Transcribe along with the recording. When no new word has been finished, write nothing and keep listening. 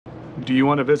Do you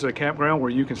want to visit a campground where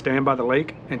you can stand by the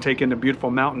lake and take in the beautiful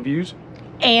mountain views?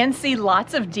 And see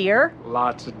lots of deer?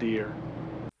 Lots of deer.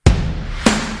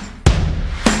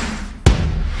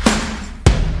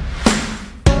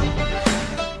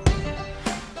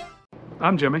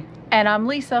 I'm Jimmy. And I'm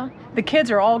Lisa. The kids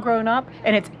are all grown up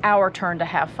and it's our turn to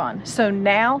have fun. So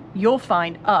now you'll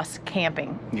find us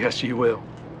camping. Yes, you will.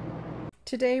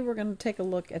 Today we're going to take a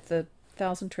look at the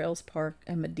Thousand Trails Park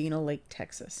in Medina Lake,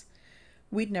 Texas.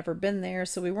 We'd never been there,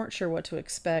 so we weren't sure what to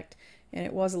expect, and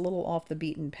it was a little off the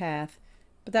beaten path,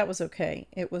 but that was okay.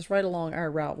 It was right along our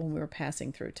route when we were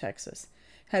passing through Texas.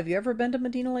 Have you ever been to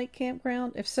Medina Lake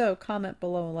Campground? If so, comment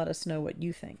below and let us know what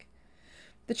you think.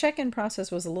 The check-in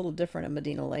process was a little different at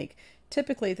Medina Lake.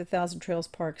 Typically, the Thousand Trails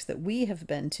parks that we have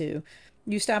been to,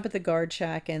 you stop at the guard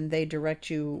shack and they direct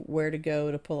you where to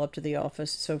go to pull up to the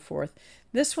office, so forth.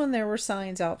 This one, there were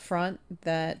signs out front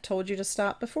that told you to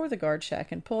stop before the guard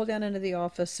shack and pull down into the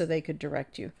office so they could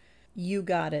direct you. You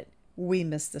got it. We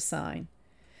missed the sign.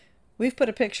 We've put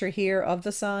a picture here of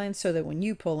the sign so that when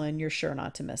you pull in, you're sure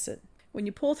not to miss it. When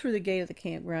you pull through the gate of the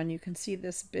campground, you can see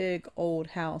this big old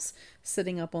house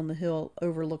sitting up on the hill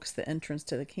overlooks the entrance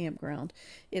to the campground.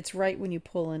 It's right when you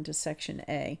pull into Section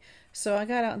A. So I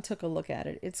got out and took a look at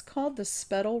it. It's called the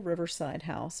Spettle Riverside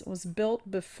House. It was built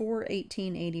before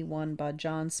 1881 by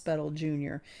John Spettle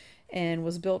Jr. and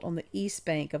was built on the east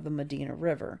bank of the Medina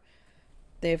River.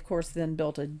 They, of course, then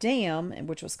built a dam,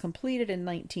 which was completed in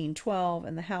 1912,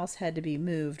 and the house had to be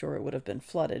moved or it would have been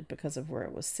flooded because of where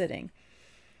it was sitting.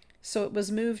 So it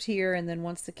was moved here, and then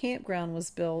once the campground was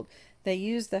built, they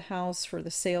used the house for the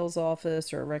sales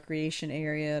office or a recreation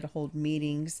area to hold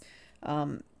meetings.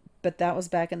 But that was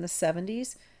back in the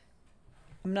 70s.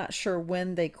 I'm not sure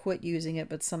when they quit using it,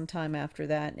 but sometime after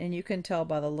that. And you can tell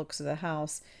by the looks of the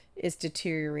house, it's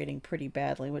deteriorating pretty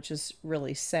badly, which is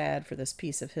really sad for this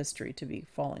piece of history to be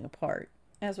falling apart.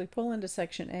 As we pull into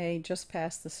Section A, just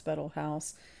past the Spettle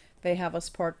house, they have us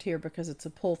parked here because it's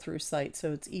a pull-through site,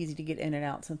 so it's easy to get in and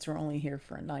out since we're only here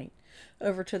for a night.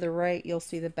 Over to the right, you'll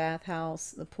see the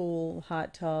bathhouse, the pool,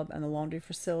 hot tub, and the laundry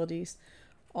facilities.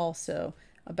 Also,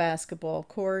 a basketball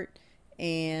court,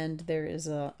 and there is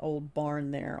an old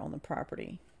barn there on the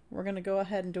property. We're going to go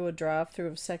ahead and do a drive-through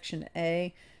of Section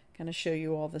A, kind of show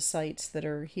you all the sites that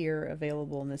are here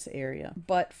available in this area.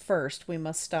 But first, we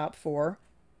must stop for...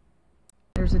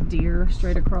 There's a deer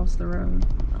straight across the road.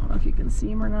 I don't know if you can see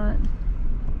him or not.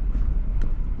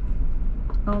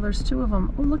 Oh, there's two of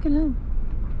them. Oh, look at him.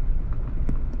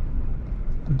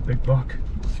 Big buck.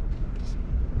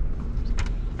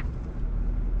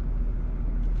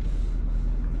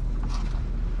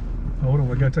 Hold on,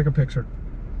 we gotta take a picture.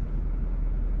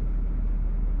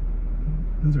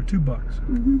 Those are two bucks.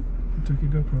 I took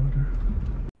your GoPro out there.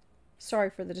 Sorry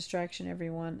for the distraction,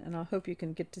 everyone, and I hope you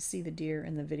can get to see the deer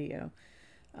in the video.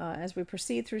 As we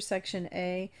proceed through Section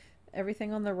A,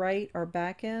 everything on the right are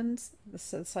back ends. The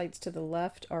sites to the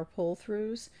left are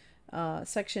pull-throughs.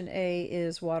 Section A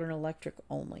is water and electric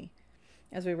only.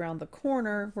 As we round the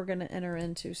corner, we're going to enter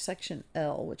into Section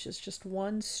L, which is just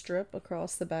one strip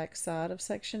across the back side of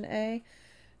Section A.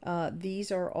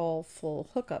 These are all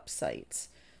full hookup sites,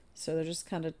 so they're just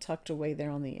kind of tucked away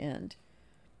there on the end.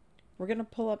 We're going to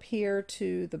pull up here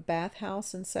to the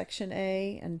bathhouse in Section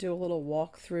A and do a little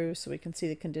walkthrough so we can see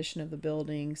the condition of the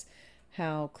buildings,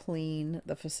 how clean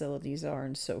the facilities are,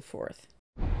 and so forth.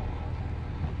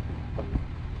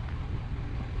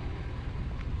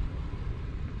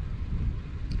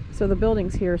 So the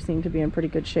buildings here seem to be in pretty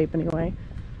good shape anyway.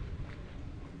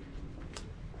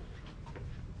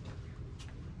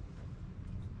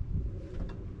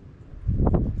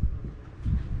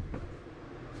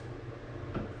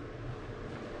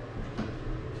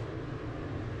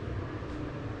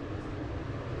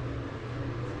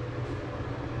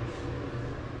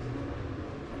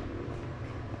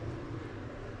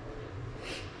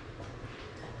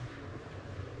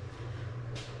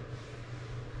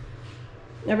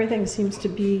 Everything seems to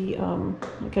be,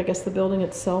 like I guess the building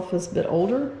itself is a bit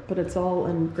older, but it's all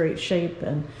in great shape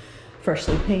and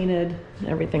freshly painted.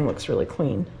 Everything looks really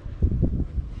clean.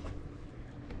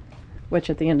 Which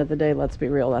at the end of the day, let's be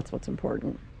real, that's what's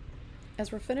important.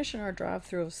 As we're finishing our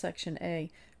drive-through of Section A,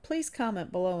 please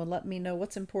comment below and let me know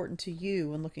what's important to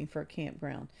you when looking for a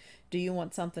campground. Do you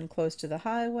want something close to the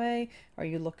highway? Are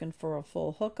you looking for a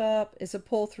full hookup? Is a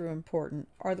pull-through important?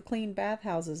 Are the clean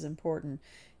bathhouses important?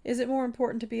 Is it more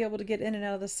important to be able to get in and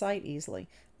out of the site easily?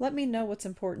 Let me know what's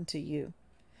important to you.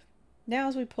 Now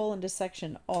as we pull into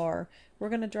Section R, we're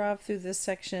going to drive through this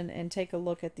section and take a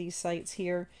look at these sites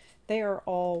here. They are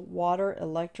all water,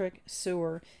 electric,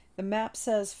 sewer, The map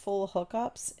says full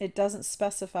hookups. It doesn't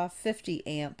specify 50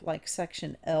 amp like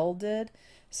section L did,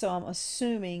 so I'm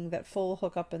assuming that full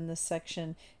hookup in this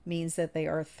section means that they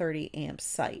are 30 amp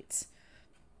sites.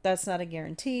 That's not a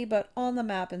guarantee, but on the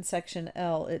map in section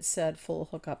L it said full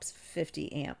hookups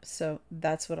 50 amp, so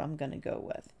that's what I'm going to go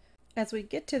with. As we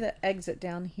get to the exit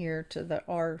down here to the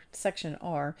section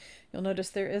R, you'll notice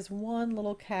there is one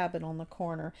little cabin on the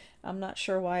corner. I'm not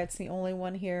sure why it's the only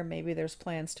one here. Maybe there's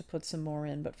plans to put some more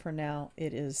in, but for now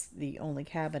it is the only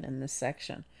cabin in this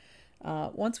section.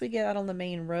 Once we get out on the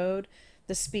main road,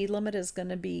 the speed limit is going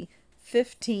to be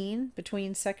 15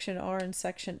 between section R and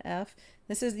section F.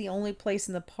 This is the only place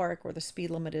in the park where the speed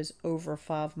limit is over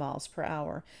 5 miles per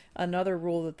hour. Another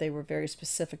rule that they were very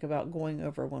specific about going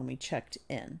over when we checked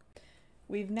in.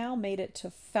 We've now made it to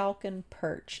Falcon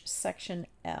Perch, section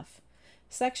F.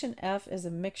 Section F is a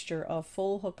mixture of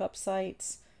full hookup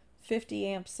sites, 50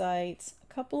 amp sites,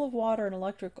 a couple of water and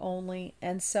electric only,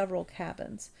 and several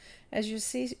cabins. As you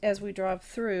see as we drive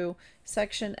through,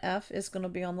 section F is going to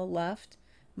be on the left,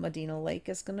 Medina Lake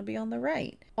is going to be on the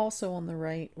right. Also on the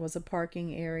right was a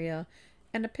parking area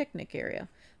and a picnic area.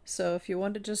 So if you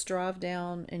want to just drive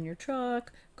down in your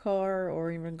truck, car,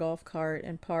 or even golf cart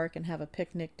and park and have a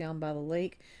picnic down by the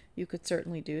lake, you could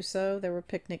certainly do so. There were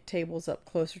picnic tables up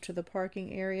closer to the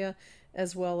parking area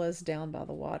as well as down by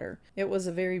the water. It was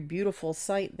a very beautiful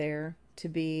site there to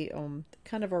be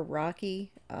kind of a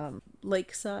rocky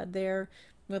lakeside there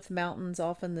with mountains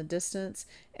off in the distance,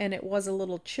 and it was a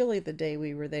little chilly the day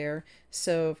we were there,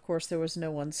 so of course there was no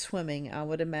one swimming. I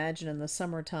would imagine in the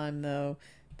summertime though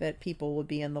that people would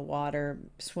be in the water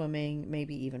swimming,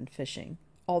 maybe even fishing.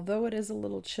 Although it is a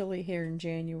little chilly here in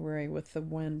January with the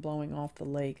wind blowing off the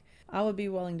lake, I would be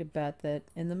willing to bet that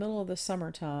in the middle of the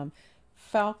summertime,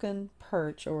 Falcon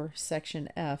Perch, or section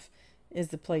F, is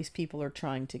the place people are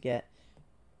trying to get.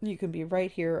 You can be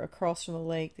right here across from the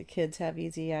lake. The kids have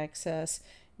easy access,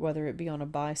 whether it be on a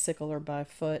bicycle or by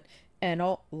foot. And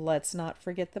oh, let's not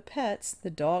forget the pets.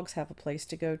 The dogs have a place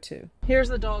to go to. Here's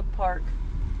the dog park.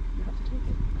 You have to take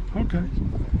it. Okay.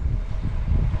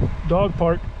 Dog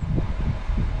park.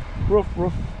 Roof,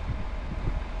 roof.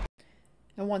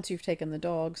 And once you've taken the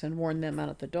dogs and worn them out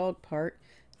at the dog park,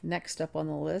 next up on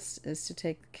the list is to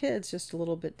take the kids just a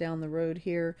little bit down the road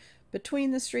here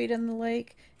between the street and the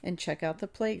lake and check out the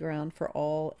playground for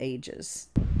all ages.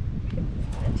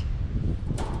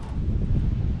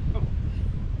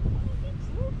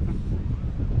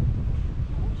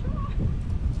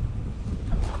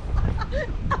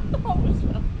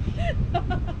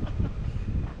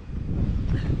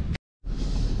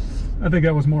 I think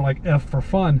that was more like F for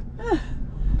fun.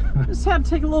 Just had to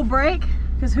take a little break,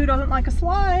 because who doesn't like a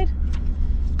slide?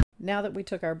 Now that we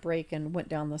took our break and went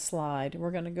down the slide, we're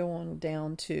going to go on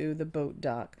down to the boat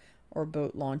dock or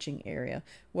boat launching area.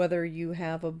 Whether you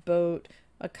have a boat,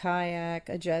 a kayak,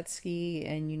 a jet ski,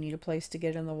 and you need a place to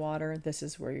get in the water, this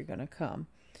is where you're going to come.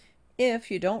 If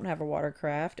you don't have a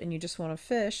watercraft and you just want to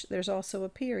fish, there's also a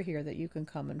pier here that you can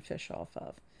come and fish off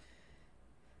of.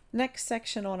 Next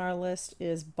section on our list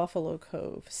is Buffalo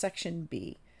Cove, section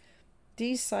B.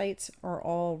 These sites are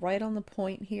all right on the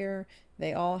point here.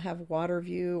 They all have water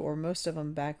view, or most of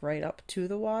them back right up to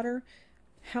the water.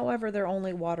 However, they're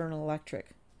only water and electric.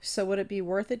 So would it be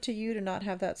worth it to you to not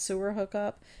have that sewer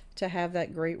hookup to have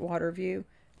that great water view?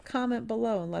 Comment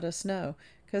below and let us know,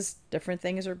 because different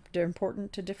things are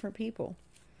important to different people.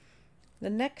 The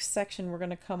next section we're going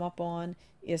to come up on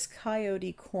is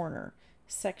Coyote Corner,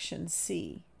 section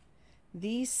C.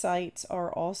 These sites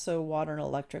are also water and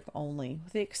electric only,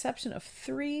 with the exception of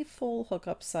 3 full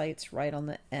hookup sites right on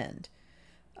the end.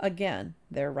 Again,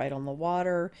 they're right on the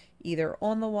water, either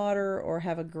on the water or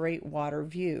have a great water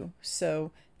view,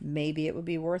 so maybe it would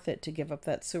be worth it to give up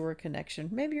that sewer connection.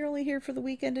 Maybe you're only here for the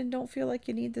weekend and don't feel like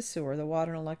you need the sewer. The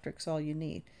water and electric's all you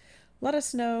need. Let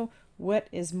us know what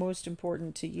is most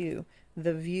important to you,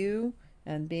 the view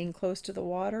and being close to the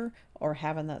water, or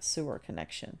having that sewer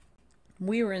connection.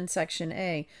 We were in section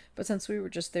A, but since we were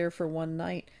just there for one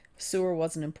night, sewer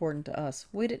wasn't important to us.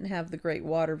 We didn't have the great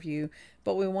water view,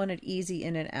 but we wanted easy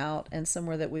in and out and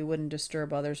somewhere that we wouldn't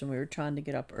disturb others when we were trying to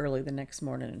get up early the next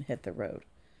morning and hit the road.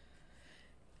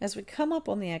 As we come up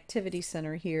on the activity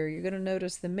center here, you're going to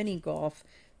notice the mini golf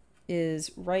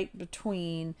is right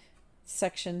between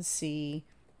section C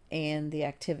and the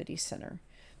activity center.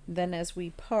 Then as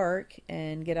we park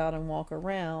and get out and walk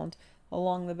around,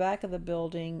 along the back of the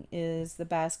building is the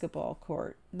basketball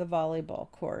court, the volleyball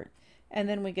court, and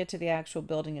then we get to the actual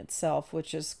building itself,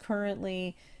 which is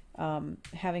currently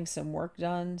having some work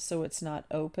done, so it's not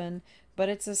open, but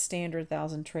it's a standard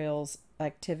Thousand Trails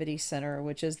activity center,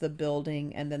 which is the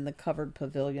building and then the covered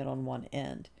pavilion on one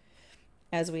end.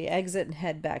 As we exit and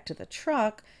head back to the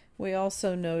truck, we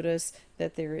also notice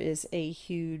that there is a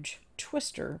huge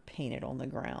twister painted on the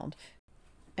ground.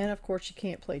 And of course you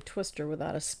can't play twister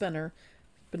without a spinner,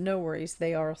 but no worries,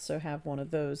 they also have one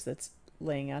of those that's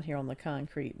laying out here on the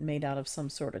concrete, made out of some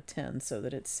sort of tin so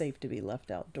that it's safe to be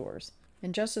left outdoors.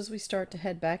 And just as we start to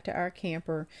head back to our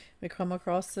camper, we come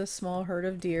across this small herd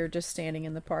of deer just standing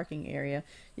in the parking area.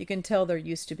 You can tell they're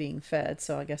used to being fed,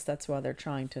 so I guess that's why they're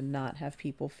trying to not have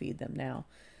people feed them now.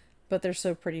 But they're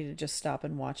so pretty to just stop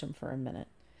and watch them for a minute.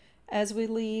 As we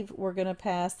leave, we're going to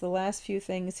pass the last few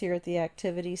things here at the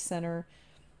activity center,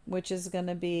 which is going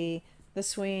to be the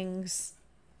swings,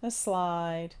 the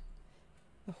slide,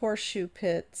 the horseshoe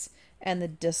pits, and the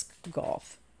disc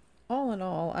golf. All in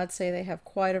all, I'd say they have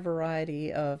quite a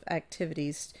variety of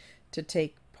activities to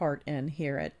take part in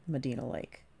here at Medina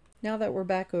Lake. Now that we're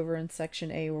back over in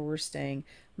Section A where we're staying,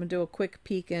 I'm going to do a quick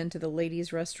peek into the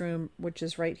ladies' restroom, which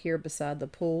is right here beside the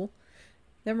pool.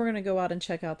 Then we're going to go out and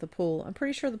check out the pool. I'm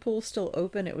pretty sure the pool's still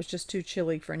open. It was just too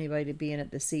chilly for anybody to be in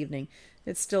it this evening.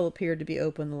 It still appeared to be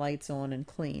open, the lights on, and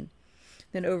clean.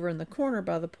 Then over in the corner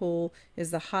by the pool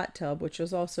is the hot tub, which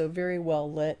was also very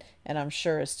well lit, and I'm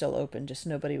sure is still open, just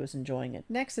nobody was enjoying it.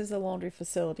 Next is the laundry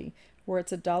facility, where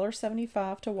it's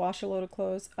 $1.75 to wash a load of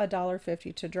clothes,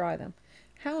 $1.50 to dry them.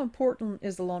 How important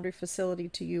is the laundry facility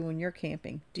to you when you're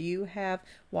camping? Do you have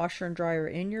washer and dryer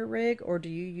in your rig, or do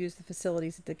you use the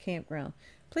facilities at the campground?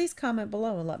 Please comment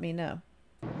below and let me know.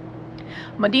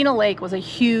 Medina Lake was a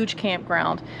huge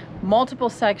campground, multiple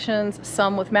sections,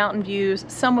 some with mountain views,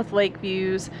 some with lake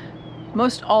views,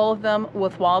 most all of them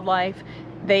with wildlife.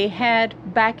 They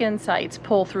had back-end sites,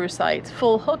 pull-through sites,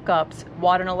 full hookups,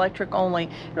 water and electric only.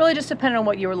 It really just depended on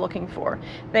what you were looking for.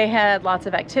 They had lots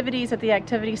of activities at the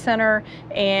activity center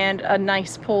and a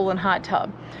nice pool and hot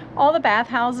tub. All the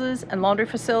bathhouses and laundry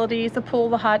facilities, the pool,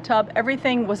 the hot tub,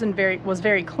 everything was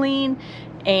very clean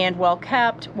and well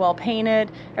kept, well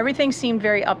painted. Everything seemed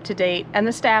very up to date, and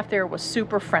the staff there was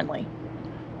super friendly.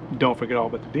 Don't forget all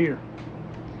about the deer.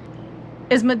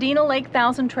 Is Medina Lake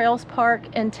Thousand Trails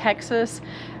Park in Texas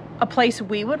a place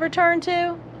we would return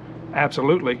to?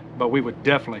 Absolutely, but we would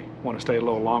definitely want to stay a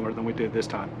little longer than we did this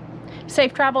time.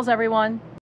 Safe travels, everyone.